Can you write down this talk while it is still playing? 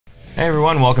Hey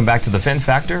everyone, welcome back to the Fin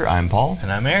Factor. I'm Paul.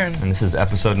 And I'm Aaron. And this is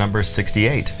episode number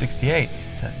 68. 68.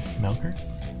 Is that Melker?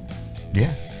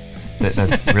 Yeah.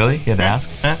 That's really? You had to ask?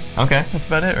 Okay. That's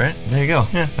about it, right? There you go.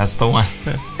 Yeah. That's the one.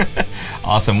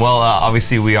 Awesome. Well,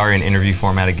 obviously we are in interview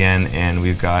format again, and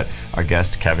we've got our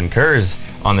guest Kevin Kurz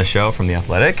on the show from The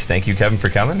Athletic. Thank you, Kevin, for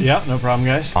coming. Yeah, no problem,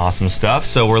 guys. Awesome stuff.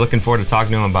 So we're looking forward to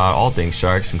talking to him about all things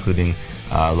Sharks, including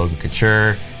Logan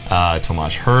Couture,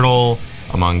 Tomas Hertl,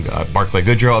 among Barclay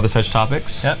Goodrow, other such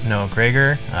topics. Yep, no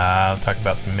Gregor. I'll talk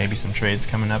about maybe some trades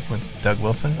coming up with Doug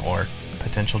Wilson, or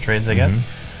potential trades, I guess.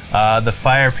 The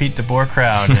Fire Pete Deboer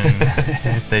crowd, and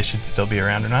if they should still be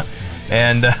around or not.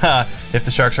 And if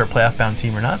the Sharks are a playoff-bound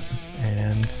team or not.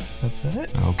 And that's about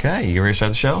it. Okay, you ready to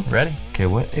start the show? Ready. Okay,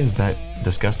 what is that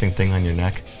disgusting thing on your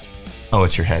neck? Oh,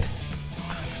 it's your head.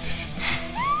 It's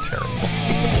terrible.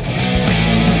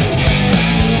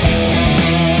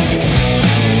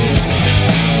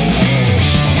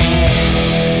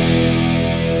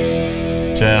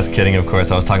 Just kidding, of course.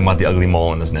 I was talking about the ugly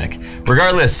mole in his neck.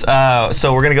 Regardless,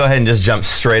 so we're going to go ahead and just jump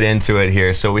straight into it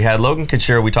here. So we had Logan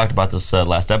Couture. We talked about this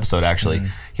last episode, actually.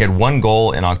 He had 1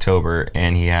 goal in October,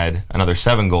 and he had another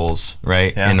 7 goals,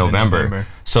 right, in November.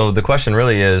 So the question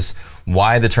really is,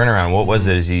 why the turnaround? What was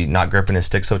it? Is he not gripping his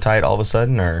stick so tight all of a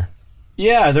sudden, or...?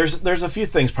 Yeah, there's a few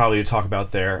things probably to talk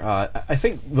about there. I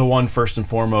think the one first and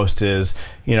foremost is,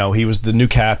 you know, he was the new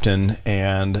captain,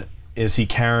 and is he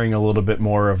carrying a little bit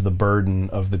more of the burden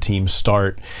of the team's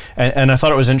start? And I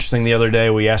thought it was interesting the other day,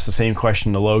 we asked the same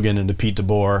question to Logan and to Pete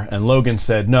Deboer, and Logan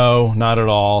said, no, not at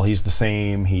all. He's the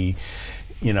same. He,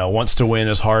 you know, wants to win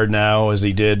as hard now as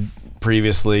he did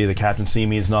previously. The captaincy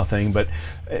means nothing. But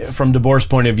from Deboer's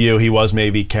point of view, he was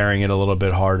maybe carrying it a little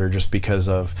bit harder just because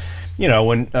of, you know,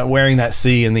 when wearing that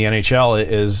C in the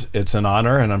NHL, it's an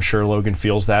honor, and I'm sure Logan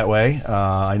feels that way.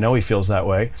 I know he feels that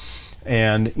way.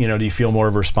 And, you know, do you feel more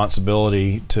of a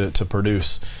responsibility to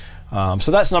produce?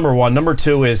 So that's number one. Number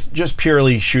two is just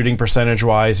purely shooting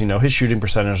percentage-wise. You know, his shooting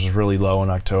percentage was really low in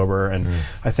October, and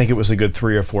I think it was a good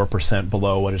 3 or 4%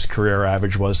 below what his career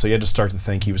average was. So you had to start to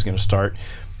think he was going to start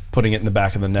putting it in the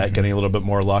back of the net, getting a little bit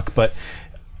more luck. But,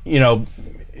 you know,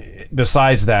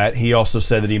 besides that, he also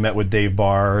said that he met with Dave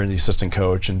Barr, the assistant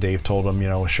coach, and Dave told him, you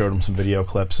know, showed him some video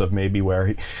clips of maybe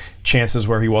where chances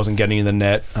where he wasn't getting in the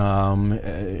net,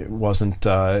 wasn't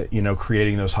you know,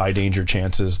 creating those high danger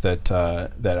chances that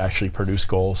actually produce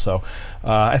goals. So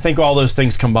I think all those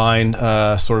things combined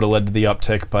sort of led to the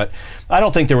uptick. But I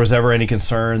don't think there was ever any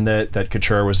concern that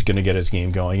Couture was going to get his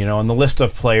game going. You know, on the list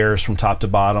of players from top to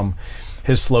bottom,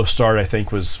 his slow start I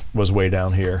think was way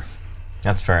down here.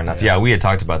 That's fair enough. Yeah, we had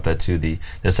talked about that too.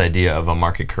 This idea of a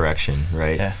market correction,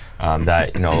 right? Yeah.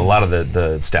 That, you know, a lot of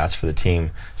the stats for the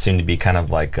team seem to be kind of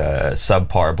like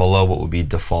subpar, below what would be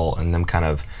default, and them kind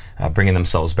of bringing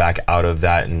themselves back out of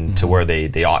that and to where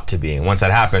they ought to be. And once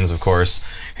that happens, of course,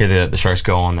 here the Sharks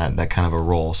go on that kind of a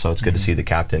roll. So it's good to see the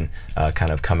captain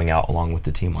kind of coming out along with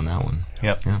the team on that one.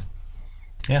 Yep. Yeah.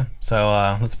 Yeah.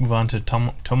 So let's move on to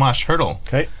Tomas Hertl.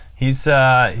 Okay. He's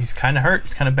kind of hurt.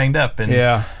 He's kind of banged up, and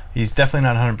yeah. He's definitely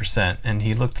not 100%, and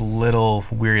he looked a little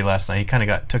weary last night. He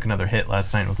kind of took another hit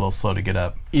last night and was a little slow to get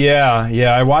up. Yeah,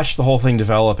 I watched the whole thing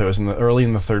develop. It was early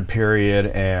in the third period,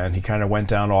 and he kind of went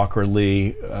down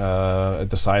awkwardly at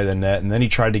the side of the net, and then he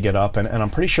tried to get up, and I'm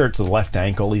pretty sure it's the left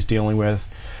ankle he's dealing with.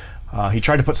 He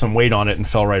tried to put some weight on it and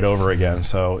fell right over again.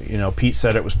 So, you know, Pete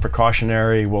said it was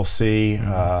precautionary. We'll see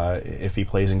if he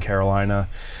plays in Carolina.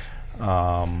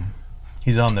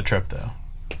 He's on the trip, though.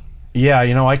 Yeah,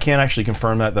 you know, I can't actually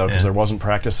confirm that, though, because there wasn't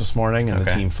practice this morning, and the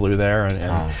team flew there,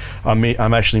 and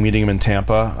I'm actually meeting him in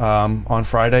Tampa on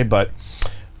Friday, but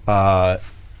I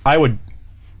would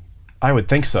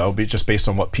think so, just based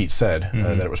on what Pete said,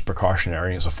 that it was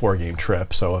precautionary. It's a 4-game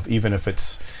trip, so even if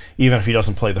he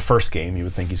doesn't play the first game, you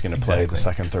would think he's going to play the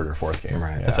second, third, or fourth game.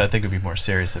 Right. Yeah. That's what I think would be more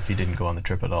serious if he didn't go on the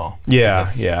trip at all. Yeah,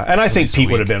 and I think Pete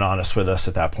would have been honest with us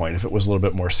at that point. If it was a little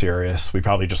bit more serious, we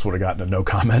probably just would have gotten a no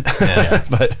comment. Yeah.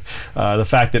 But the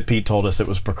fact that Pete told us it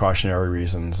was precautionary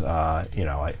reasons, you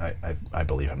know, I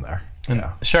believe him there. And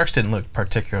the Sharks didn't look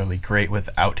particularly great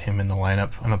without him in the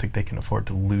lineup. I don't think they can afford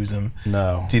to lose him.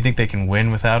 No. Do you think they can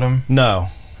win without him? No.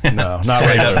 No, not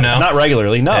regularly. No? Not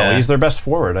regularly. No, Yeah. He's their best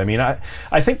forward. I mean,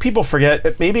 I think people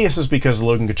forget. Maybe this is because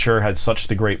Logan Couture had such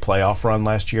the great playoff run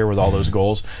last year with all those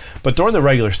goals. But during the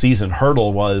regular season,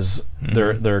 Hertl was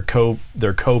their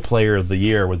co-player of the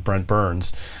year with Brent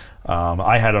Burns.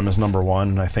 I had him as #1,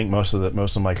 and I think most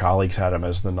of my colleagues had him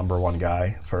as the #1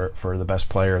 guy for the best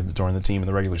player during the team in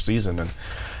the regular season. And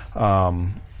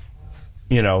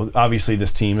you know, obviously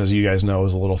this team, as you guys know,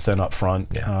 is a little thin up front.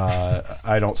 Yeah.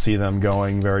 I don't see them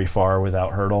going very far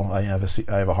without Hertl. I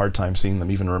have a hard time seeing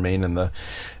them even remain in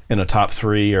a top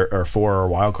 3 or 4 or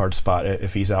wild card spot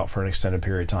if he's out for an extended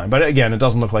period of time. But again, it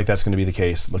doesn't look like that's going to be the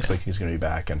case. It looks like he's going to be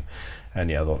back, and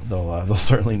yeah, they'll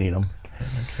certainly need him. No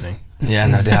kidding. Yeah,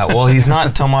 no doubt. Well, he's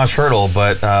not Tomas Hertl,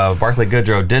 but Barclay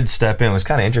Goodrow did step in. It was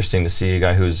kind of interesting to see a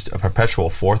guy who's a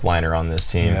perpetual fourth liner on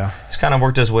this team. Yeah. He's kind of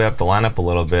worked his way up the lineup a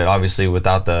little bit. Obviously,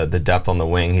 without the depth on the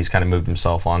wing, he's kind of moved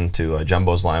himself onto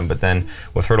Jumbo's line. But then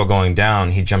with Hertl going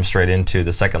down, he jumped straight into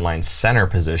the second line center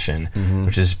position,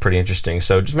 which is pretty interesting.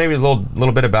 So just maybe a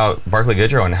little bit about Barclay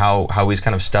Goodrow and how he's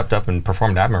kind of stepped up and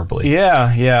performed admirably.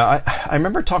 Yeah. I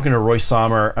remember talking to Roy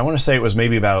Sommer. I want to say it was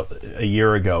maybe about a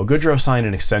year ago. Goodrow signed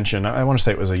an extension. I want to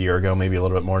say it was a year ago, maybe a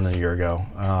little bit more than a year ago.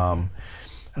 And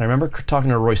I remember talking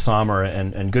to Roy Sommer,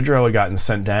 and Goodrow had gotten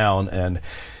sent down, and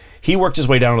he worked his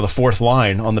way down to the fourth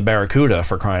line on the Barracuda,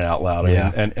 for crying out loud.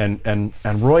 Yeah.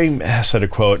 And Roy said a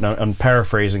quote, and I'm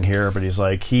paraphrasing here, but he's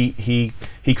like, he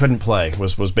couldn't play,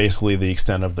 was basically the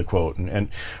extent of the quote. And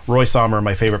Roy Sommer,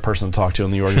 my favorite person to talk to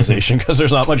in the organization, because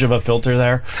there's not much of a filter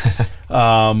there.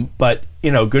 But,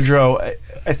 you know, Goodrow,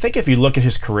 I think if you look at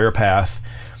his career path,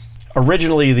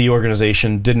 originally the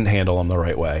organization didn't handle him the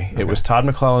right way. Okay. It was Todd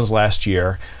McClellan's last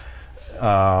year.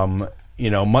 You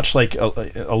know, much like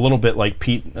a little bit like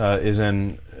Pete is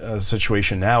in a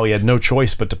situation now, he had no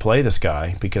choice but to play this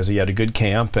guy because he had a good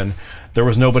camp and there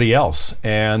was nobody else.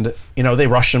 And, you know, they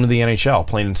rushed him to the NHL,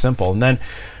 plain and simple. And then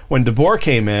when Deboer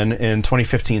came in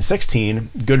 2015-16,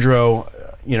 Goodrow,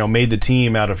 you know, made the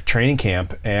team out of training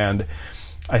camp, and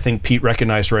I think Pete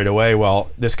recognized right away, well,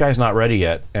 this guy's not ready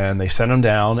yet, and they sent him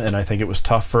down, and I think it was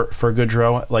tough for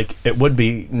Goodrow, like it would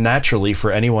be naturally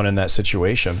for anyone in that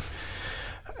situation.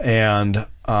 And,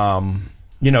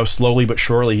 you know, slowly but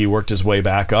surely he worked his way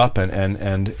back up,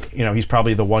 and you know, he's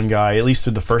probably the one guy, at least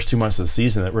through the first 2 months of the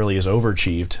season, that really has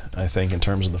overachieved, I think, in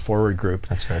terms of the forward group.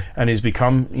 That's fair. And he's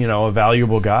become, you know, a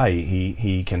valuable guy.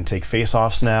 He can take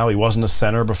face-offs now. He wasn't a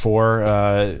center before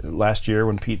last year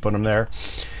when Pete put him there.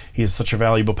 He's such a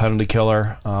valuable penalty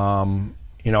killer.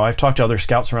 You know, I've talked to other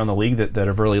scouts around the league that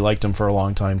have really liked him for a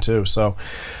long time too. So,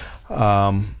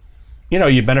 you know,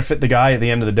 you benefit the guy at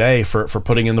the end of the day for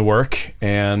putting in the work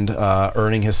and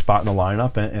earning his spot in the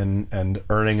lineup and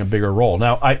earning a bigger role.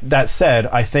 Now, that said,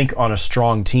 I think on a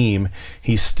strong team,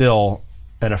 he's still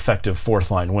an effective fourth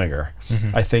line winger.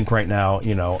 I think right now,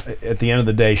 you know, at the end of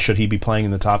the day, should he be playing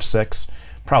in the top 6?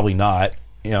 Probably not.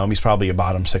 You know, he's probably a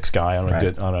bottom 6 guy on a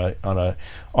good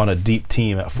on a deep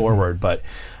team at forward. But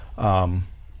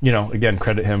you know, again,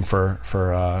 credit him for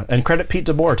and credit Pete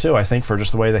Deboer too. I think for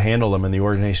just the way they handled him and the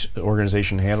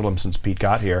organization handled him since Pete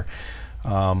got here.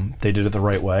 They did it the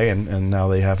right way, and now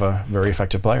they have a very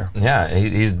effective player. Yeah,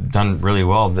 he's done really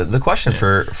well. The question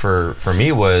for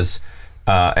me was,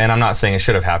 and I'm not saying it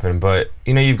should have happened, but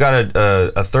you know, you've got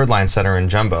a third line center in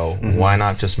Jumbo. Why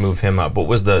not just move him up? What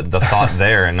was the thought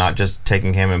there, and not just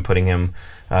taking him and putting him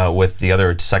with the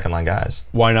other second line guys?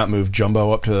 Why not move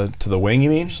Jumbo up to the wing,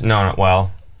 you mean? No,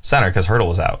 well, center, because Hertl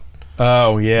was out.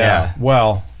 Oh yeah.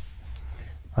 Well,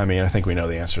 I mean, I think we know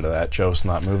the answer to that. Joe's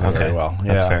not moving very well.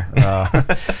 Yeah.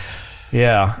 That's fair.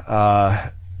 Yeah.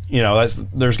 You know,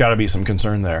 there's got to be some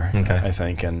concern there, I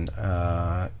think. And,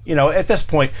 you know, at this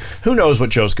point, who knows what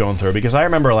Joe's going through? Because I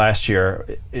remember last year,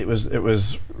 it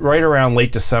was right around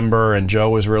late December, and Joe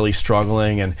was really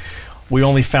struggling, and we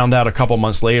only found out a couple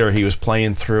months later he was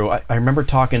playing through. I remember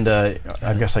talking to,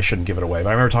 I guess I shouldn't give it away, but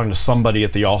I remember talking to somebody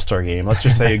at the All-Star game. Let's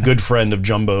just say a good friend of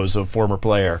Jumbo's, a former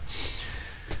player.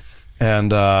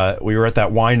 And we were at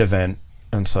that wine event,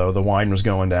 and so the wine was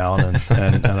going down,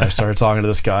 and I started talking to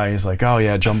this guy. He's like, "Oh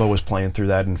yeah, Jumbo was playing through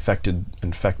that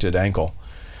infected ankle."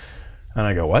 And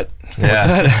I go, "What? Yeah. What's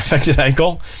that? Infected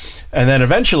ankle?" And then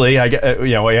eventually, I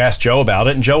asked Joe about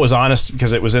it, and Joe was honest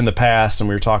because it was in the past, and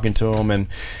we were talking to him in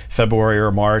February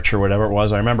or March or whatever it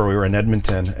was. I remember we were in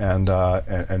Edmonton,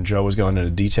 and Joe was going into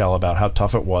detail about how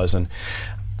tough it was, and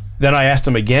then I asked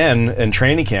him again in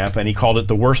training camp, and he called it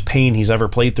the worst pain he's ever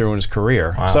played through in his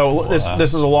career. Wow. So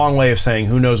this is a long way of saying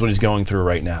who knows what he's going through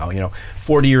right now. You know,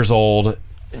 40 years old.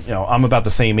 You know, I'm about the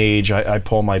same age. I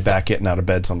pull my back getting out of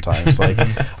bed sometimes. Like,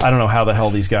 I don't know how the hell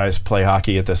these guys play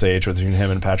hockey at this age, between him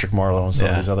and Patrick Marleau and some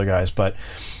of these other guys. But,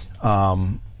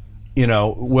 you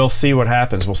know, we'll see what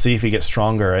happens. We'll see if he gets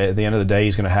stronger. At the end of the day,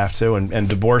 he's going to have to. And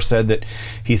Deboer said that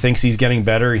he thinks he's getting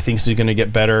better. He thinks he's going to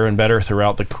get better and better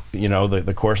throughout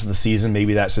the course of the season.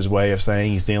 Maybe that's his way of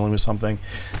saying he's dealing with something.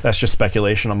 That's just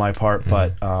speculation on my part.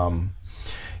 But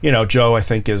you know, Joe, I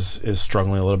think is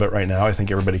struggling a little bit right now. I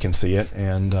think everybody can see it.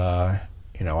 And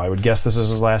you know, I would guess this is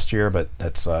his last year, but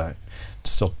that's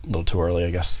still a little too early,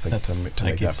 I guess, to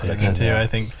make that prediction. Too. I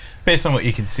think based on what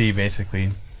you can see,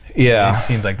 basically. Yeah, it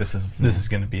seems like this is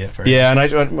going to be it for him. Yeah,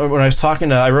 and when I was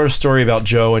talking I wrote a story about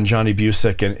Joe and Johnny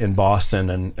Busick in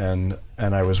Boston, and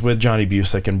I was with Johnny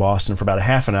Busick in Boston for about a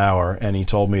half an hour, and he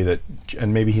told me that,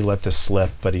 and maybe he let this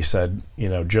slip, but he said,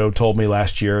 Joe told me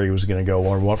last year he was going to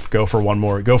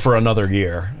go for another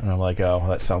year, and I'm like, oh,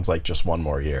 that sounds like just one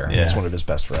more year. Yeah. It's one of his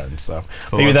best friends, so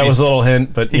maybe that was a little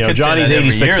hint, but Johnny's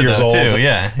 86 years old. Too,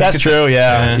 yeah, that's true.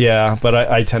 Yeah, but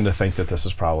I tend to think that this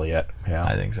is probably it. Yeah,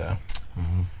 I think so.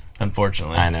 Mm-hmm.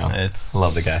 Unfortunately, I know. I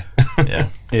love the guy. Yeah,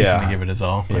 he's gonna give it his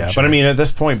all. Yeah, sure. But I mean, at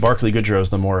this point, Barclay Goodrow is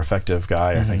the more effective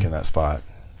guy, I think, in that spot.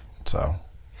 So,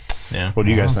 yeah. What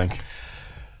do you guys think?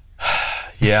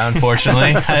 Yeah,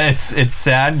 unfortunately, it's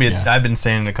sad. But I've been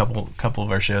saying in a couple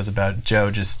of our shows about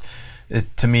Joe.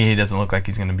 To me, he doesn't look like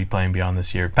he's going to be playing beyond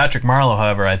this year. Patrick Marleau,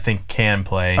 however, I think can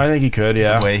play. I think he could.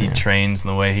 Yeah, the way he trains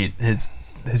and the way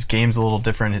his game's a little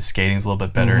different. His skating's a little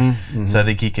bit better. So I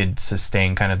think he could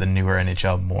sustain kind of the newer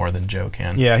NHL more than Joe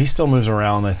can. Yeah, he still moves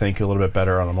around, I think, a little bit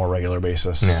better on a more regular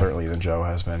basis, certainly than Joe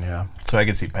has been, yeah. So I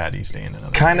could see Patty staying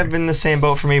another kind year. of in the same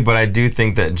boat for me, but I do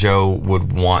think that Joe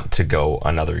would want to go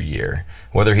another year.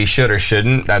 Whether he should or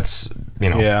shouldn't, that's,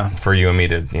 for you and me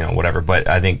to, whatever. But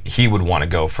I think he would want to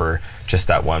go for just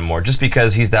that one more, just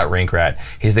because he's that rink rat.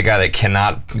 He's the guy that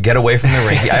cannot get away from the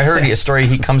rink. I heard a story,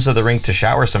 he comes to the rink to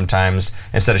shower sometimes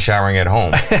instead of showering at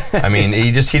home. I mean,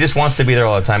 he just wants to be there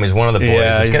all the time. He's one of the boys.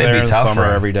 Yeah, it's going to be tough for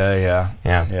him. Every day,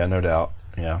 yeah, no doubt.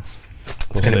 Yeah.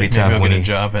 It's going to be tough when when a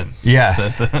job at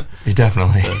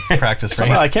definitely the practice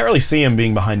rink. I can't really see him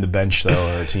being behind the bench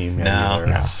though, or a team. No.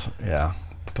 Yeah.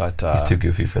 But he's too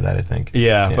goofy for that, I think.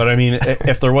 Yeah, but I mean,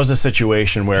 if there was a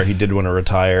situation where he did want to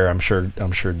retire, I'm sure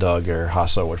Doug or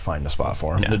Hasso would find a spot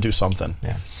for him to do something.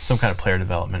 Yeah, some kind of player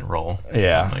development role.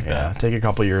 Yeah, something like that. Take a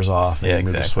couple years off, maybe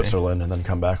move to Switzerland, and then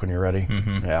come back when you're ready.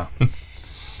 Yeah,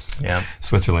 yeah.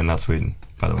 Switzerland, not Sweden,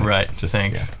 by the way. Right.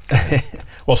 Thanks. Yeah.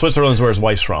 Well, Switzerland's where his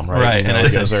wife's from, right? Right, and I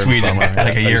said Sweden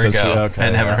like a year ago,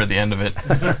 and haven't heard the end of it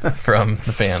from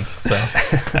the fans. So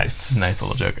nice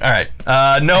little joke. All right,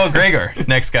 Noah Gregor,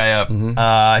 next guy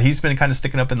up. He's been kind of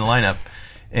sticking up in the lineup.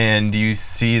 And do you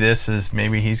see this as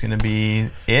maybe he's going to be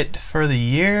it for the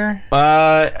year?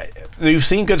 We've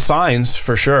seen good signs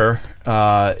for sure.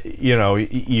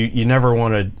 You never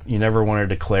want to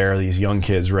declare these young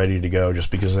kids ready to go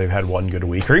just because they've had one good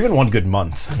week or even one good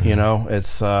month.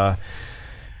 It's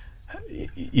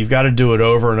you've got to do it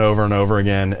over and over and over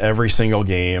again every single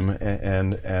game,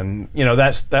 and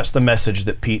that's the message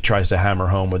that Pete tries to hammer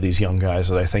home with these young guys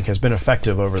that I think has been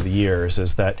effective over the years.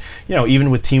 Is that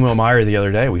even with Timo Meier the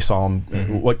other day, we saw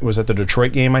him. What was at the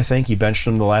Detroit game? I think he benched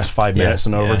him the last 5 minutes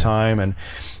in overtime,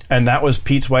 and that was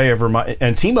Pete's way of reminding.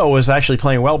 And Timo was actually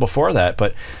playing well before that,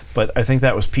 but I think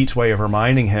that was Pete's way of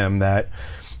reminding him that,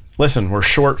 listen, we're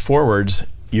short forwards.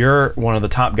 You're one of the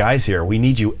top guys here. We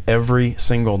need you every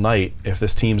single night if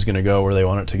this team's going to go where they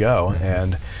want it to go.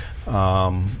 And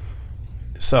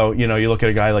so, you look at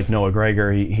a guy like Noah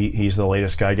Gregor, he's the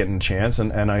latest guy getting a chance,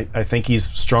 and I think he's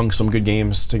strung some good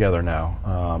games together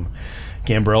now.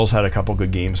 Gambrell's had a couple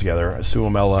good games together.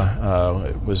 Suomela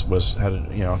had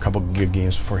a couple good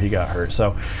games before he got hurt.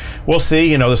 So we'll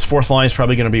see. This fourth line is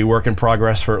probably going to be work in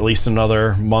progress for at least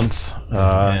another month,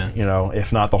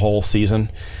 if not the whole season.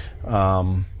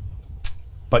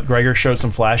 But Gregor showed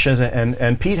some flashes,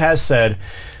 and Pete has said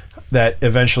that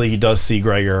eventually he does see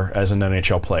Gregor as an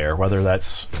NHL player. Whether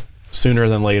that's sooner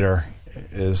than later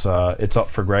is it's up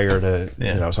for Gregor to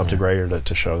it's up to Gregor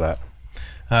to show that.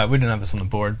 We didn't have this on the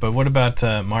board, but what about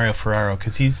Mario Ferraro?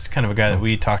 Because he's kind of a guy that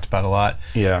we talked about a lot.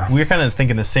 Yeah, we're kind of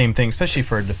thinking the same thing, especially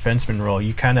for a defenseman role.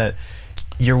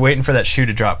 You're waiting for that shoe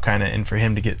to drop, kind of, and for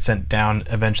him to get sent down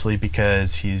eventually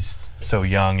because he's so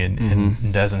young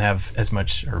and doesn't have as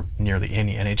much or nearly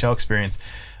any NHL experience.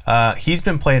 He's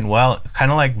been playing well,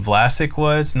 kind of like Vlasic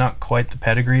was, not quite the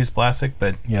pedigree as Vlasic,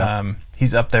 but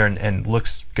he's up there and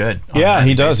looks good. Yeah,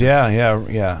 he does. Yeah.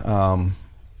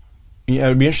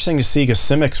 It'd be interesting to see because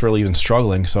Simic's really been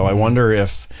struggling. So I wonder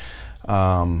if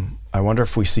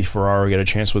we see Ferraro get a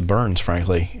chance with Burns,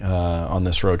 frankly, on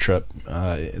this road trip,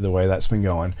 the way that's been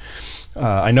going.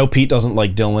 I know Pete doesn't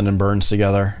like Dylan and Burns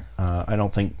together. I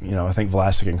don't think, I think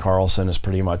Vlasic and Carlson is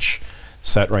pretty much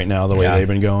set right now the way they've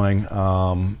been going.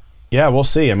 We'll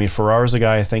see. I mean, Ferraro's a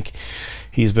guy, I think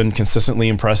he's been consistently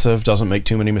impressive, doesn't make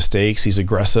too many mistakes, he's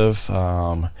aggressive.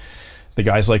 The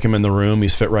guys like him in the room,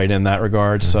 he's fit right in that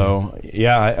regard. So,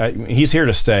 he's here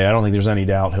to stay. I don't think there's any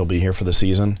doubt he'll be here for the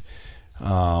season.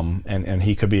 And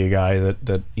he could be a guy that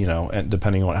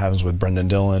depending on what happens with Brendan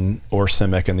Dillon or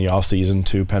Simic in the offseason,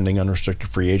 two pending unrestricted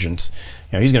free agents,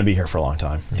 he's going to be here for a long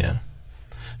time. Yeah.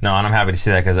 No, and I'm happy to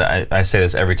see that because I say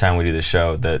this every time we do the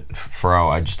show that Ferraro,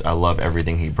 I love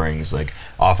everything he brings, like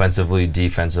offensively,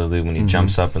 defensively, when he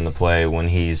jumps up in the play, when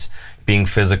he's being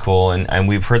physical, and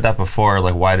we've heard that before,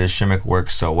 like why does Simek work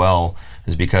so well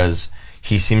is because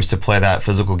he seems to play that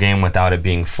physical game without it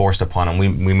being forced upon him.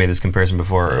 We made this comparison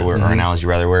before, or analogy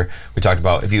rather, where we talked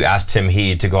about if you asked Tim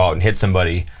Heed to go out and hit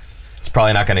somebody, it's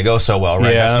probably not going to go so well,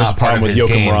 right? Yeah, that's not part of his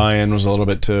Joachim game. Ryan was a little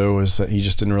bit too, is that he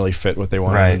just didn't really fit what they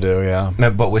wanted to do. Yeah,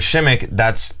 but with Simek,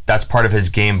 that's part of his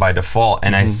game by default,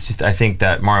 and I think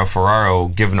that Mario Ferraro,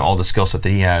 given all the skill set that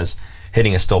he has,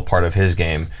 hitting is still part of his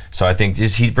game. So I think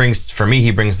he brings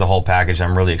the whole package.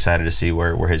 I'm really excited to see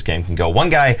where his game can go. One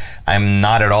guy I'm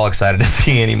not at all excited to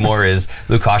see anymore is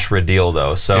Lukáš Radil,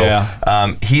 though.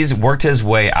 So he's worked his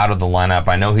way out of the lineup.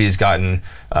 I know he's gotten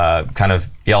kind of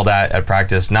yelled at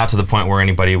practice, not to the point where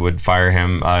anybody would fire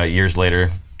him years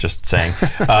later. Just saying,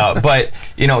 but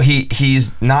you know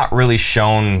he's not really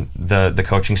shown the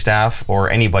coaching staff or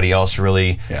anybody else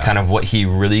really kind of what he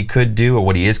really could do or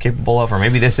what he is capable of, or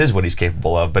maybe this is what he's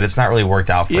capable of, but it's not really worked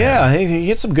out for him. Yeah, he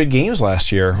had some good games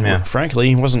last year. Yeah. Frankly,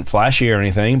 he wasn't flashy or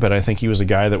anything, but I think he was a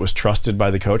guy that was trusted by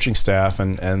the coaching staff,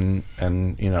 and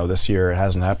you know this year it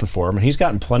hasn't happened for him, and he's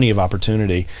gotten plenty of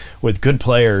opportunity with good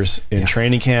players in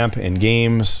training camp, in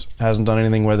games, hasn't done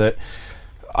anything with it.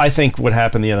 I think what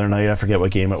happened the other night, I forget what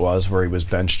game it was, where he was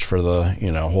benched for the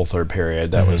whole third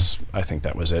period. That was, I think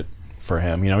that was it for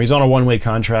him. You know, he's on a one-way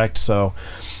contract, so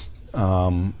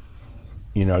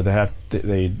you know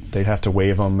they'd have to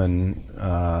waive him, and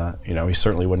you know he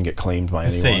certainly wouldn't get claimed by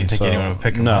anyone. You think anyone would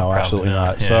pick him up? No, absolutely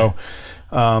not. Yeah.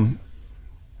 So.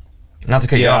 Not to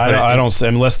cut you off, but I don't.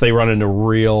 Unless they run into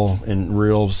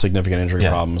real significant injury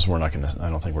problems, we're not going to. I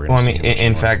don't think we're going to. Well, I mean,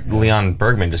 in fact, Leon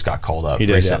Bergman just got called up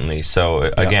recently. Yeah. So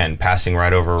again, passing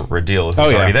right over Radil, who's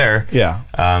already there. Yeah.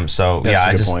 So that's a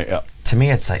good just point. Yeah. To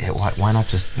me, it's like why not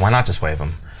just wave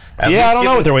him? I don't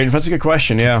know what they're waiting for. That's a good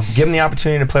question. Yeah. Give him the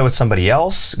opportunity to play with somebody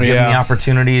else. Give him the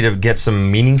opportunity to get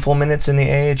some meaningful minutes in the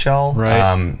AHL.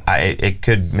 Right. It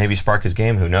could maybe spark his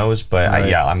game. Who knows? But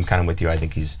I'm kind of with you. I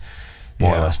think he's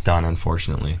more or less done,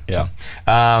 unfortunately. Yeah.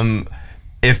 So,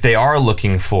 if they are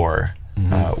looking for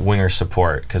winger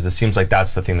support, because it seems like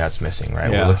that's the thing that's missing,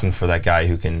 right? Yeah. We're looking for that guy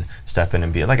who can step in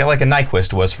and be like a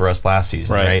Nyquist was for us last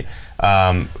season, right?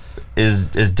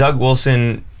 Is Doug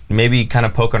Wilson maybe kind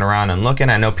of poking around and looking?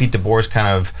 I know Pete Deboer's kind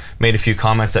of made a few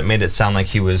comments that made it sound like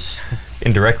he was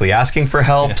indirectly asking for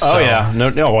help. So. Oh yeah,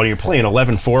 no. Well, you're playing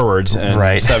 11 forwards and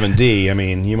 7D. I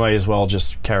mean, you might as well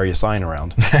just carry a sign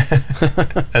around.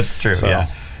 That's true. So. Yeah.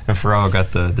 And Ferraro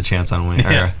got the chance on wing.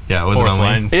 Yeah, was it on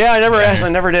wing? Yeah, I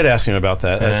never did ask him about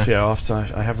that. That's,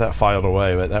 I have that filed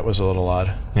away, but that was a little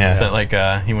odd. Yeah, so like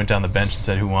he went down the bench and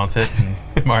said, "Who wants it?"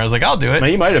 And Mario's like, "I'll do it."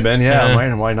 He might have been. Yeah.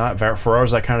 Why not?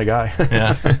 Ferraro's that kind of guy.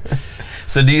 Yeah.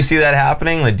 So do you see that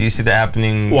happening? Like, do you see that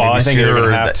happening? Well, I think they're going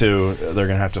to have to. They're going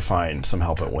to have to find some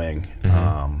help at wing.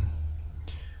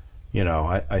 You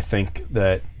know, I think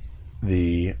that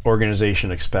the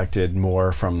organization expected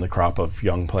more from the crop of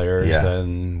young players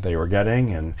than they were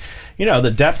getting, and you know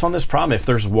the depth on this problem. If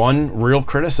there's one real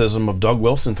criticism of Doug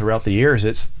Wilson throughout the years,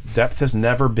 it's depth has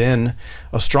never been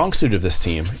a strong suit of this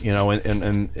team. You know,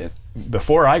 and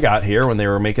before I got here, when they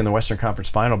were making the Western Conference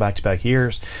Final back-to-back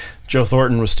years, Joe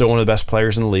Thornton was still one of the best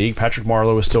players in the league. Patrick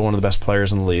Marleau was still one of the best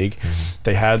players in the league.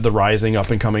 They had the rising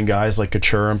up-and-coming guys like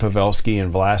Couture and Pavelski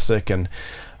and Vlasic, and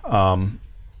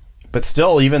but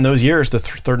still, even those years, the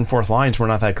third and fourth lines were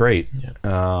not that great.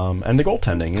 And the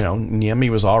goaltending, you know, Niemi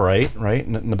was all right?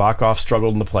 Nabokov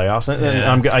struggled in the playoffs.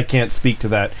 And I can't speak to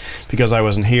that because I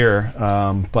wasn't here.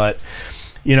 But,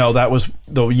 you know, that was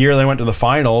the year they went to the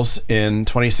finals in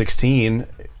 2016.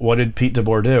 What did Pete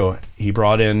Deboer do? He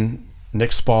brought in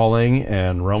Nick Spaulding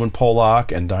and Roman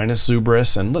Polak and Dinas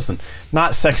Zubris. And listen,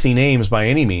 not sexy names by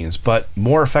any means, but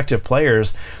more effective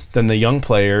players than the young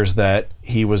players that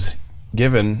he was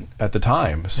given at the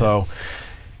time. So,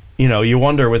 you know, you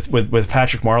wonder with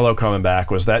Patrick Marleau coming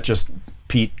back, was that just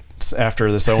Pete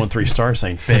after this 0-3 start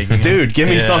saying, dude, give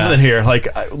me something here. Like,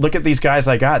 look at these guys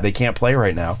I got. They can't play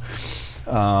right now.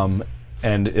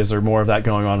 And is there more of that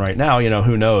going on right now? You know,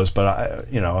 who knows?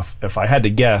 But, you know, if I had to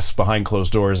guess behind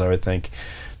closed doors, I would think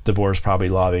Deboer's probably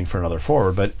lobbying for another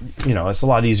forward. But, you know, it's a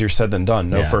lot easier said than done.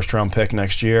 No first-round pick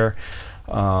next year.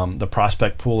 The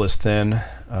prospect pool is thin.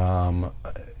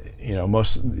 You know,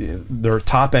 most their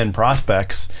top end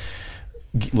prospects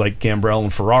like Gambrell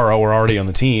and Ferraro were already on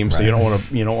the team, so you don't want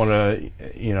to, you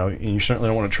know, you certainly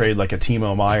don't want to trade like a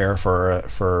Timo Meyer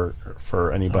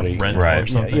for anybody, or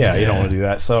something. Yeah, you don't want to do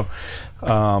that. So,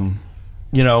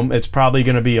 you know, it's probably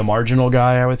going to be a marginal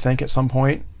guy, I would think, at some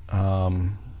point.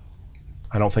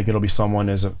 I don't think it'll be someone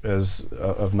as of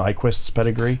Nyquist's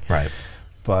pedigree. Right.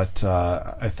 But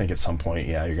I think at some point,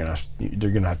 yeah, they're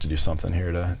gonna have to do something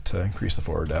here to increase the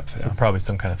forward depth. So probably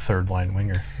some kind of third line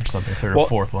winger or something, third or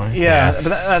fourth line. Yeah, but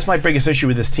that's my biggest issue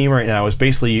with this team right now. Is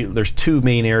basically there's two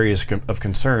main areas of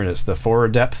concern. It's the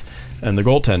forward depth and the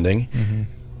goaltending,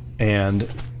 and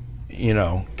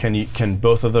can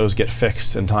both of those get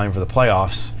fixed in time for the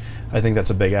playoffs? I think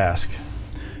that's a big ask.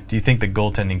 Do you think the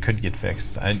goaltending could get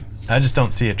fixed? I just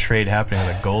don't see a trade happening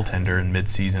with a goaltender in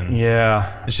mid-season.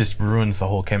 Yeah, it just ruins the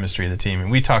whole chemistry of the team.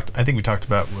 And I think we talked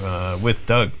about with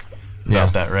Doug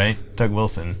about that, right? Doug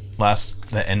Wilson,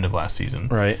 the end of last season,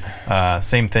 right?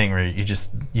 Same thing where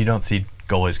you don't see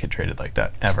goalies get traded like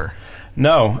that ever.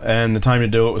 No, and the time to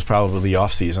do it was probably the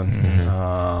off season.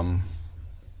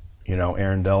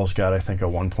 Aaron Dell's got, I think, a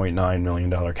 $1.9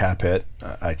 million cap hit.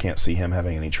 I can't see him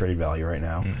having any trade value right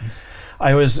now.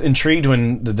 I was intrigued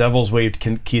when the Devils waived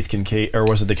Keith Kincaid, or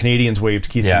was it the Canadians waived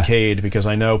Keith Kincaid, because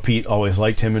I know Pete always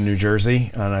liked him in New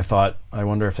Jersey, and I thought, I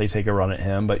wonder if they take a run at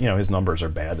him. But his numbers are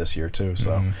bad this year too.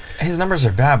 So his numbers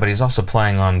are bad, but he's also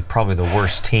playing on probably the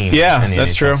worst team. Yeah, in the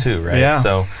that's NHL true. Too, right? Yeah.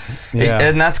 So,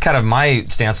 and that's kind of my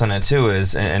stance on it too.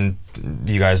 And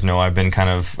you guys know I've been kind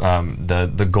of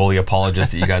the goalie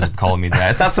apologist that you guys have called me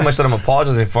that. It's not so much that I'm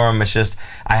apologizing for him. It's just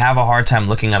I have a hard time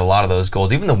looking at a lot of those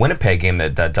goals. Even the Winnipeg game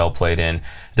that Dell played in,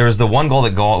 there was the one goal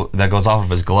that goes off of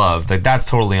his glove. That's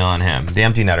totally on him. The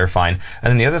empty netter, fine.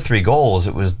 And then the other 3 goals,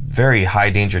 it was very high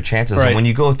danger chances. Right. And when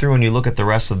you go through and you look at the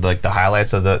rest of the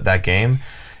highlights of that game,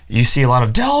 you see a lot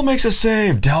of Dell makes a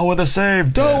save, Dell with a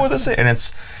save, Dell with a save, and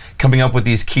it's coming up with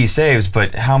these key saves.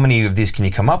 But how many of these can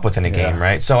you come up with in a game,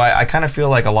 right? So I kind of feel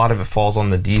like a lot of it falls on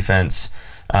the defense.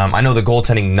 I know the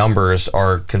goaltending numbers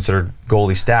are considered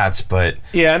goalie stats, but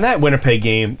yeah, and that Winnipeg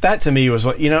game, that to me was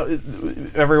what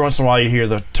every once in a while you hear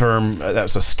the term that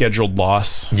was a scheduled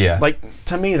loss. Yeah, like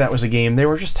to me that was a game they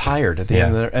were just tired at the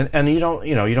end of their, and you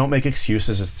don't make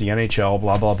excuses. It's the NHL,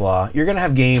 blah blah blah. You're gonna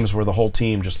have games where the whole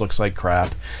team just looks like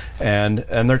crap, and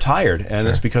they're tired, and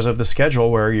it's because of the schedule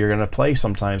where you're gonna play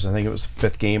sometimes. I think it was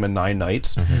 5th game in 9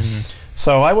 nights.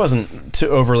 So I wasn't too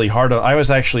overly hard on. I was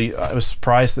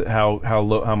surprised at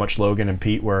how much Logan and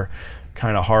Pete were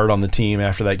kind of hard on the team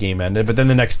after that game ended. But then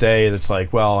the next day, it's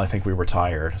like, well, I think we were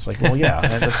tired. It's like, well, yeah,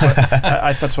 and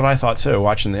that's what I thought too.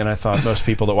 Watching, and I thought most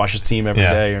people that watch this team every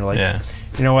day are like,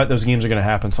 you know what, those games are going to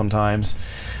happen sometimes.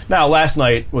 Now, last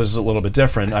night was a little bit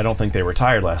different. I don't think they were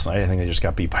tired last night. I think they just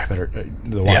got beat by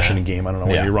the Washington game. I don't know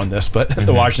whether you run this, but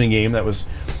the Washington game that was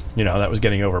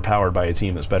getting overpowered by a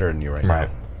team that's better than you right now.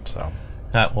 So.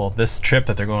 Well, this trip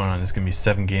that they're going on is going to be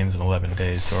 7 games in 11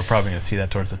 days, so we're probably going to see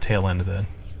that towards the tail end of that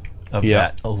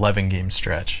 11-game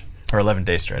stretch or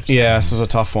 11-day stretch. Yeah, this is a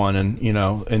tough one, and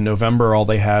in November all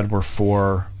they had were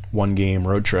 4 one-game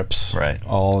road trips,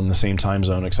 all in the same time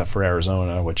zone except for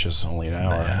Arizona, which is only an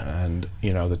hour, and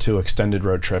the 2 extended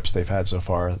road trips they've had so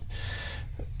far,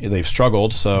 they've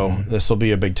struggled. So this will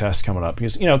be a big test coming up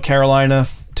because Carolina,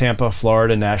 Tampa,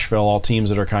 Florida, Nashville, all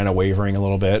teams that are kind of wavering a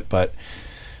little bit, but.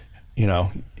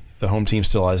 The home team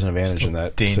still has an advantage in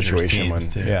that situation.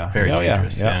 Very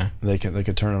dangerous. Yeah. They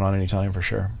could turn it on any time for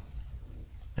sure.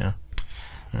 Yeah.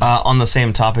 On the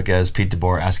same topic as Pete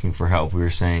Deboer asking for help, we were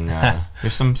saying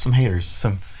there's some haters,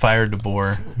 some fire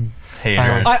Deboer haters.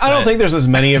 I don't think there's as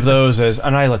many of those as,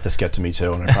 and I let this get to me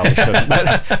too, and I probably shouldn't.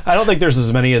 But I don't think there's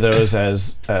as many of those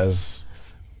as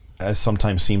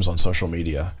sometimes seems on social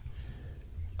media.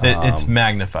 It's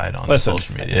magnified on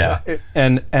social media. Yeah.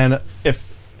 And if.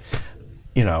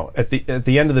 At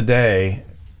the end of the day,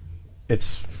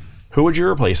 it's who would you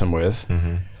replace him with?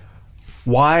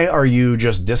 Why are you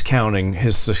just discounting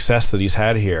his success that he's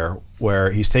had here,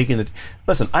 where he's taking the...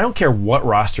 Listen, I don't care what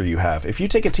roster you have. If you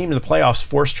take a team to the playoffs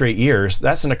 4 straight years,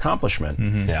 that's an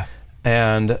accomplishment. Yeah.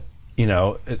 And,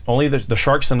 only the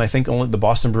Sharks and I think only the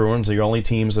Boston Bruins are the only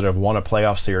teams that have won a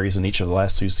playoff series in each of the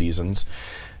last 2 seasons.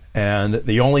 And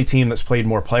the only team that's played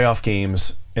more playoff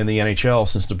games in the NHL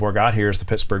since Deboer got here is the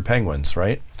Pittsburgh Penguins,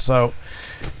 right? So,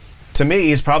 to me,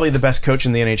 he's probably the best coach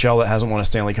in the NHL that hasn't won a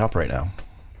Stanley Cup right now.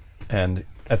 And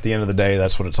at the end of the day,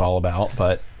 that's what it's all about.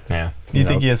 But you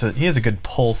think he has a good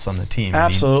pulse on the team?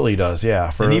 Absolutely does, yeah.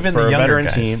 For even for the a younger veteran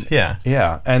guys. team,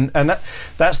 yeah. And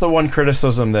that's the one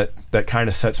criticism that kind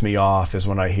of sets me off is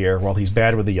when I hear, well, he's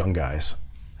bad with the young guys.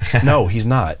 No, he's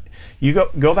not. You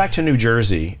go back to New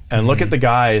Jersey and look at the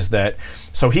guys that.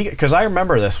 So because I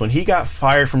remember this when he got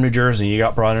fired from New Jersey, he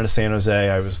got brought into San Jose.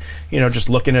 I was, just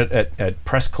looking at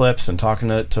press clips and talking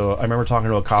to. I remember talking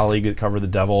to a colleague that covered the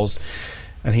Devils,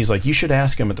 And he's like, you should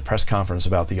ask him at the press conference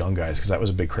about the young guys, because that was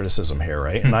a big criticism here,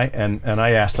 right? And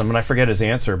I asked him, and I forget his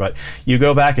answer, but you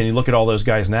go back and you look at all those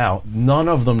guys now, none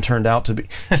of them turned out to be.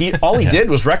 All he did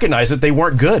was recognize that they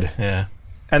weren't good. Yeah.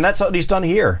 And that's what he's done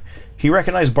here. He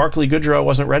recognized Barclay Goodrow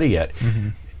wasn't ready yet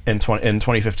in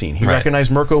 2015. He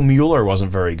recognized Mirko Mueller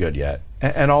wasn't very good yet,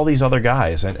 and all these other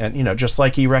guys, and you know, just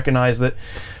like he recognized that.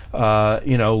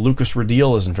 You know, Lucas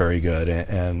Radil isn't very good,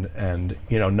 and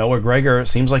you know, Noah Gregor, it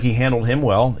seems like he handled him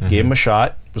well, gave him a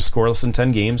shot, was scoreless in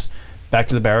 10 games, back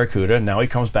to the Barracuda. Now he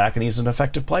comes back and he's an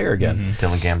effective player again.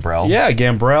 Dylan Gambrell. Yeah,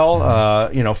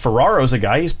 Gambrell. You know, Ferraro's a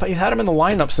guy. He's had him in the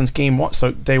lineup since day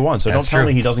one. So don't tell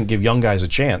me he doesn't give young guys a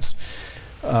chance.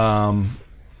 And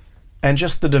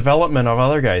just the development of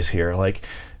other guys here, like,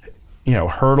 you know,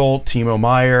 Hertl, Timo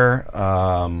Meier.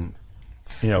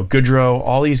 You know, Goodrow,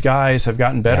 all these guys have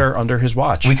gotten better under his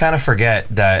watch. We kind of forget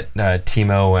that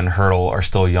Timo and Hertl are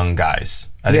still young guys.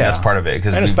 I think that's part of it,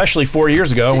 and especially 4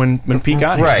 years ago when Pete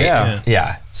got here. Right.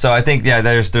 Yeah. So I think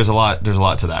there's a lot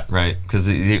to that, right? Because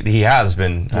he has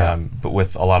been, but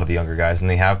with a lot of the younger guys, and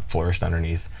they have flourished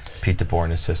underneath Pete Deboer in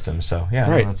his system. So yeah,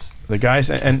 right. No, The guys,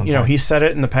 and you know, he said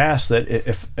it in the past that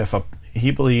he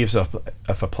believes if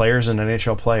a player's an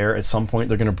NHL player, at some point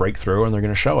they're going to break through and they're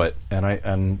going to show it.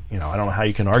 And you know, I don't know how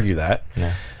you can argue that.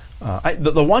 Yeah.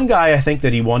 The one guy I think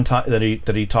that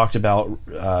he talked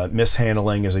about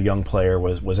mishandling as a young player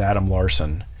was Adam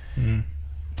Larsson.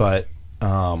 But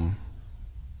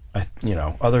you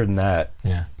know, other than that,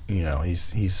 you know,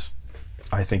 he's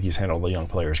I think he's handled the young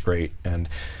players great, and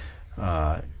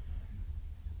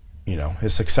you know,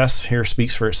 his success here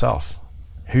speaks for itself.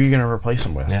 Who are you going to replace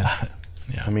him with? Yeah.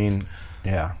 I mean,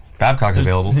 Babcock's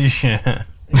available. Yeah.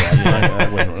 That's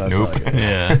not, nope.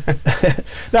 Yeah.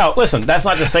 Now, listen, that's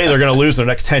not to say they're going to lose their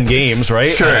next 10 games,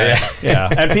 right? Sure. Yeah.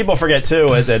 And people forget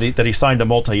too that he signed a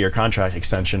multi-year contract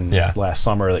extension last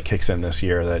summer that kicks in this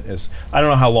year. That is, I don't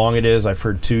know how long it is. I've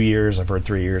heard 2 years. I've heard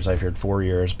 3 years. I've heard 4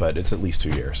 years, but it's at least 2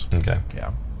 years. Okay.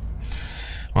 Yeah.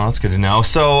 Well, that's good to know.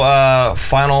 So,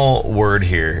 final word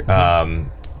here.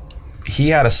 He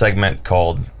had a segment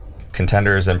called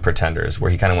Contenders and Pretenders, where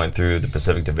he kind of went through the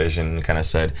Pacific Division and kind of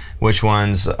said which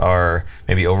ones are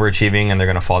maybe overachieving and they're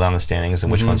going to fall down the standings,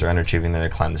 and which ones are underachieving and they're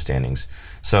going to climb the standings.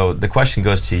 So the question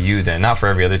goes to you then, not for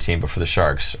every other team, but for the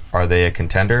Sharks. Are they a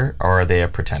contender or are they a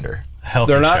pretender?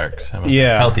 Healthy Sharks.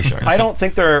 Healthy Sharks.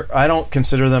 I don't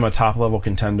consider them a top level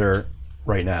contender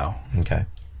right now. Okay.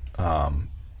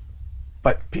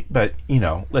 But you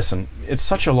know, listen, it's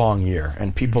such a long year,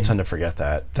 and people tend to forget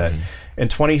that in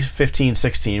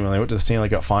 2015-16, when they went to the Stanley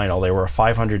Cup final, they were a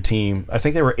 500 team. I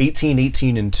think they were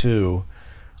 18-2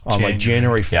 on like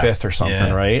January 5th or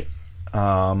something, right?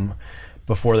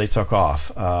 Before they took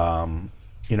off.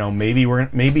 You know,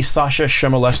 maybe Sasha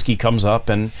Shemolevsky comes up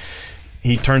and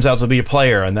he turns out to be a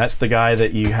player, and that's the guy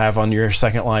that you have on your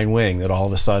second line wing. That all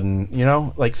of a sudden, you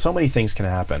know, like so many things can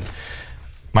happen.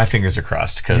 My fingers are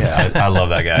crossed because I love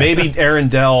that guy. Maybe Aaron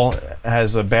Dell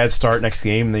has a bad start next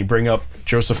game, and they bring up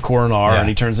Joseph Coronar, and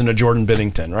he turns into Jordan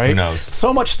Binnington, right? Who knows?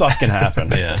 So much stuff can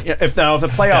happen. If the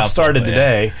playoffs started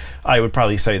today, I would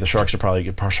probably say the Sharks are going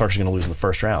to lose in the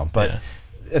first round. But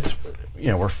it's, you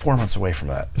know, we're 4 months away from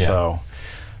that. So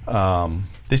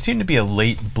they seem to be a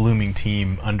late blooming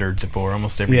team under Deboer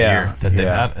almost every year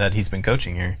that he's been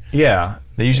coaching here. Yeah,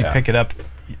 they usually pick it up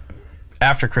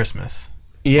after Christmas.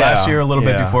 Last year, a little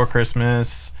bit before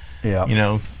Christmas. Yeah, you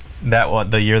know,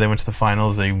 the year they went to the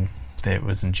finals, it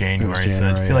was in January. So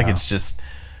I feel like it's just,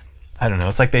 I don't know.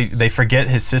 It's like they forget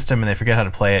his system and they forget how to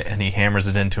play it, and he hammers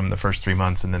it into them the first 3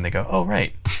 months, and then they go, "Oh,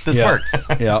 right, this works."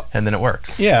 And then it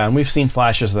works. Yeah, and we've seen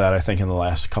flashes of that, I think, in the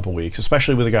last couple weeks,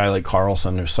 especially with a guy like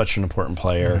Carlson, who's such an important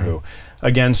player, who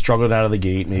again struggled out of the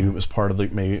gate. Maybe it was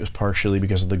partially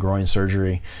because of the groin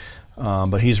surgery.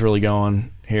 But he's really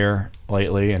going here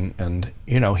lately, and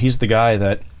you know, he's the guy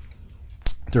that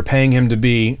they're paying him to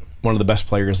be one of the best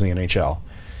players in the NHL.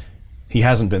 He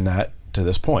hasn't been that to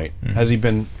this point. Has he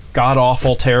been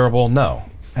god-awful, terrible? No.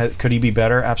 Could he be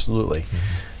better? Absolutely.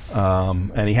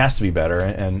 And he has to be better.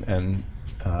 And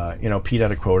you know, Pete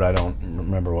had a quote, I don't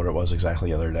remember what it was exactly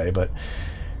the other day, but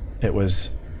it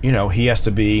was, you know, he has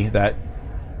to be that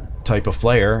type of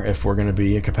player if we're going to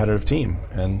be a competitive team.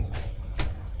 And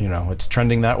you know, it's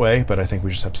trending that way, but I think we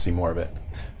just have to see more of it.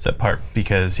 Is that part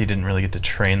because he didn't really get to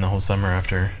train the whole summer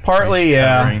after? Partly,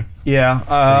 yeah. So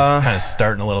he's kind of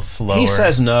starting a little slower. He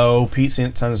says no. Pete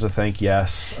tends to think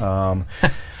yes.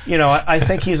 You know, I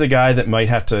think he's a guy that might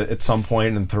have to, at some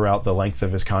point and throughout the length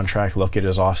of his contract, look at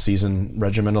his off-season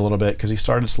regimen a little bit, because he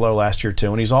started slow last year too,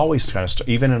 and he's always kind of,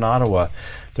 even in Ottawa,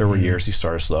 there were years he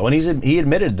started slow, and he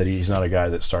admitted that he's not a guy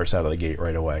that starts out of the gate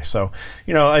right away. So,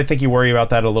 you know, I think you worry about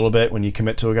that a little bit when you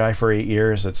commit to a guy for 8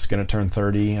 years that's going to turn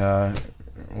 30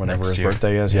 whenever his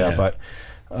birthday is. Yeah, but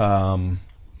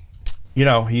you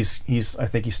know, I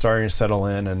think he's starting to settle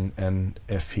in, and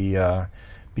if he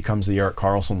becomes the Erik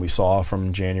Karlsson we saw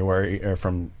from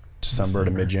December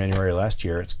to mid-January last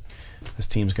year, this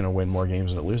team's going to win more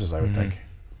games than it loses, I would think.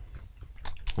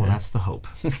 Well, that's the hope.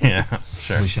 Yeah,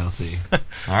 sure. We shall see.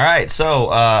 All right,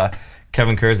 so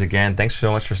Kevin Kurz again. Thanks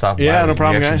so much for stopping by. Yeah, no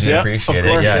problem, guys. Yeah, appreciate of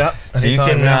course. it. Yeah. So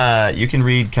you can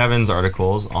read Kevin's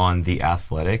articles on The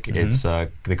Athletic. It's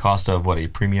the cost of what, a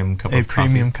premium cup of coffee? A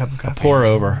premium cup of coffee. A pour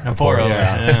over. A pour over.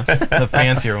 Yeah. The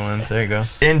fancier ones. There you go.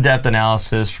 In-depth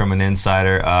analysis from an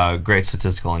insider. Great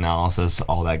statistical analysis.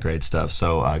 All that great stuff.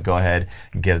 So go ahead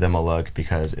and give them a look,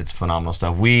 because it's phenomenal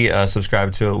stuff. We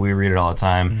subscribe to it. We read it all the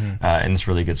time, and it's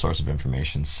a really good source of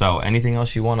information. So anything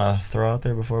else you want to throw out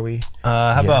there before we?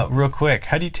 How about real quick?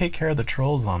 How do you take care of the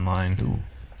trolls online? Ooh.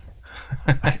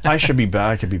 I should be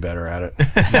I could be better at it.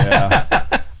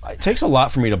 Yeah. It takes a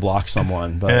lot for me to block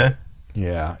someone, but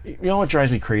yeah. You know what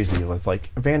drives me crazy?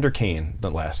 Like Vander Kane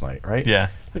last night, right? Yeah.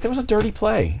 Like, that was a dirty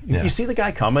play. You see the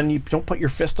guy coming, you don't put your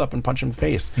fist up and punch him in the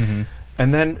face.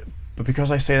 And then, but because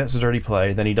I say that's a dirty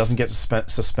play, then he doesn't get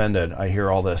suspended. I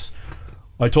hear all this.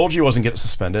 I told you he wasn't getting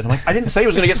suspended. I'm like, I didn't say he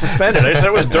was going to get suspended. I said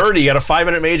it was dirty. He had a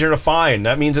 5-minute major and a fine.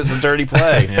 That means it's a dirty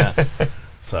play. Yeah.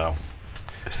 So,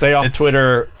 stay off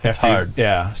Twitter. It's hard.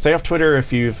 Yeah. Stay off Twitter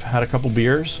if you've had a couple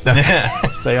beers.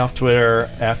 Stay off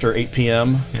Twitter after 8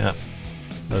 p.m. Yeah.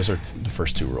 Those are the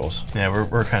first 2 rules. Yeah,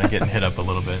 we're kind of getting hit up a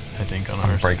little bit, I think, on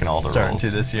our breaking all the starting rules to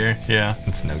this year. Yeah.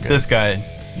 It's no good. This guy,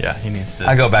 yeah, he needs to.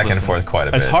 I go back and forth quite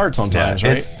a bit. It's hard sometimes,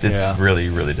 right? It's really,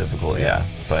 really difficult, yeah.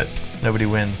 But nobody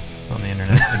wins on the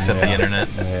internet except the internet.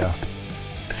 Yeah.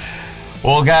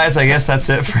 Well, guys, I guess that's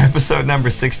it for episode number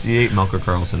 68. Melker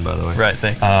Karlsson, by the way. Right,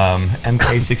 thanks.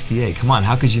 MK68. Come on,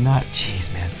 how could you not?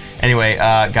 Jeez, man. Anyway,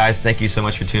 guys, thank you so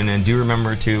much for tuning in. Do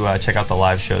remember to check out the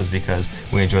live shows, because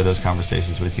we enjoy those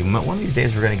conversations with you. One of these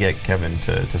days, we're going to get Kevin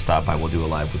to stop by. We'll do a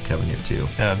live with Kevin here, too.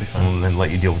 Yeah, that'd be fun. And then let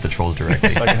you deal with the trolls directly.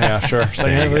 Second half, sure.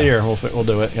 Second half of the year, we'll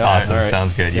do it. Yep. Awesome. Right.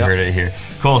 Sounds good. You heard it here.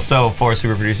 Cool. So, for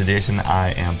super producer Jason,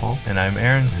 I am Paul. And I'm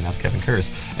Aaron. And that's Kevin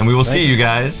Kurz. And we will see you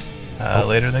guys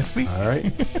later next week. All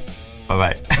right.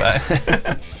 Bye-bye. Bye.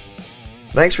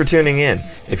 Thanks for tuning in.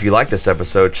 If you like this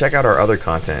episode, check out our other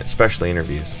content, especially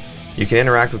interviews. You can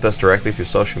interact with us directly through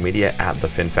social media at The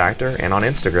Fin Factor and on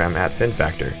Instagram at Fin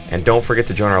Factor. And don't forget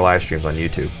to join our live streams on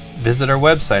YouTube. Visit our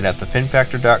website at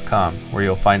thefinfactor.com, where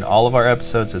you'll find all of our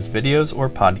episodes as videos or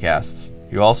podcasts.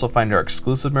 You'll also find our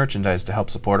exclusive merchandise to help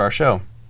support our show.